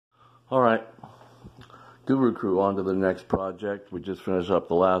Alright, Guru Crew, on to the next project. We just finished up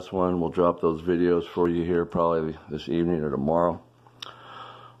the last one. We'll drop those videos for you here probably this evening or tomorrow.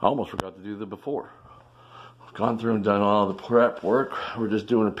 I almost forgot to do the before. I've gone through and done all the prep work. We're just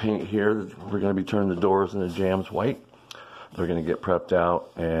doing a paint here. We're going to be turning the doors and the jambs white. They're going to get prepped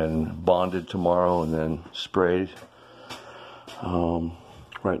out and bonded tomorrow and then sprayed.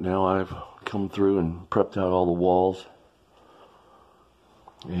 Right now I've come through and prepped out all the walls.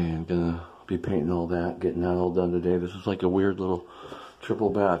 And gonna be painting all that, getting that all done today. This is like a weird little triple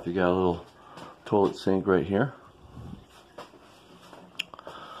bath. You got a little toilet sink right here.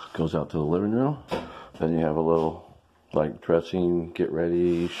 Goes out to the living room. Then you have a little like dressing, get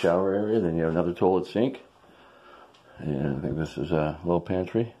ready, shower area. Then you have another toilet sink. And I think this is a little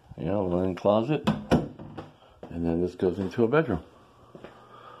pantry, you know, a linen closet. And then this goes into a bedroom.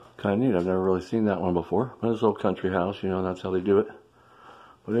 Kind of neat. I've never really seen that one before. But it's a little country house, you know, that's how they do it.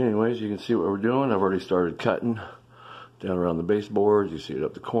 But anyways, you can see what we're doing. I've already started cutting down around the baseboards. You see it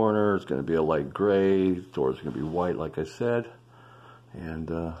up the corner. It's going to be a light gray. The doors are going to be white, like I said. And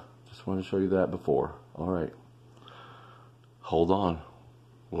just wanted to show you that before. All right. Hold on.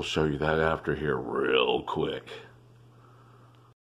 We'll show you that after here real quick.